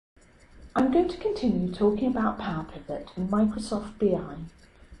I'm going to continue talking about PowerPivot in Microsoft BI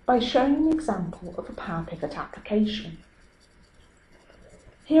by showing an example of a PowerPivot application.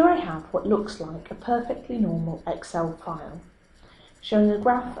 Here I have what looks like a perfectly normal Excel file, showing a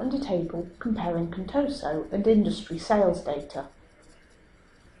graph and a table comparing Contoso and industry sales data.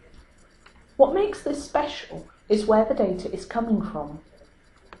 What makes this special is where the data is coming from.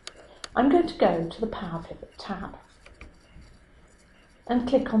 I'm going to go to the PowerPivot tab and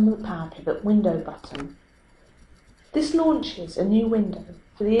click on the PowerPivot window button. This launches a new window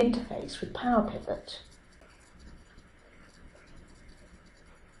for the interface with PowerPivot.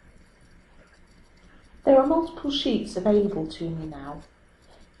 There are multiple sheets available to me now.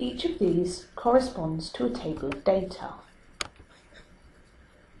 Each of these corresponds to a table of data.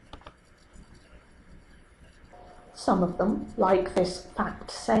 Some of them, like this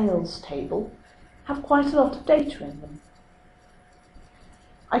fact sales table, have quite a lot of data in them.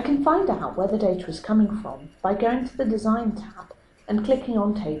 I can find out where the data is coming from by going to the Design tab and clicking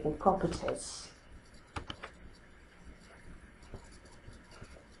on Table Properties.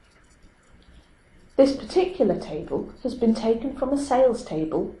 This particular table has been taken from a sales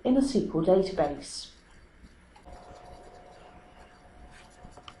table in a SQL database.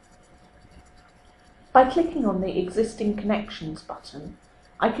 By clicking on the Existing Connections button,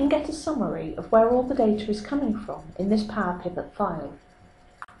 I can get a summary of where all the data is coming from in this PowerPivot file.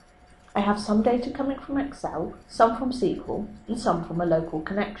 I have some data coming from Excel, some from SQL, and some from a local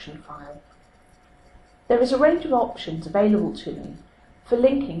connection file. There is a range of options available to me for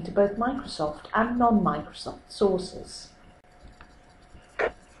linking to both Microsoft and non-Microsoft sources.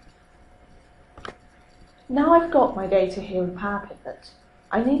 Now I've got my data here in PowerPivot,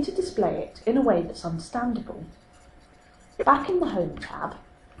 I need to display it in a way that's understandable. Back in the Home tab,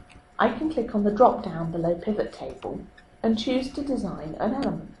 I can click on the drop-down below Pivot Table and choose to design an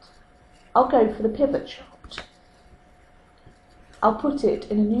element. I'll go for the pivot chart. I'll put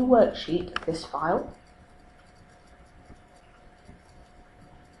it in a new worksheet of this file.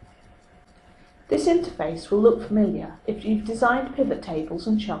 This interface will look familiar if you've designed pivot tables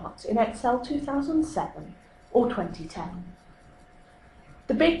and charts in Excel 2007 or 2010.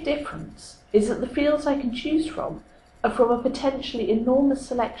 The big difference is that the fields I can choose from are from a potentially enormous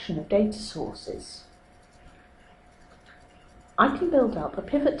selection of data sources. I can build up a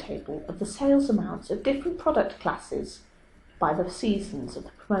pivot table of the sales amounts of different product classes by the seasons of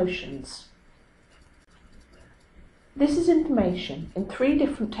the promotions. This is information in 3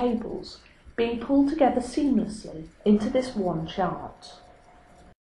 different tables being pulled together seamlessly into this one chart.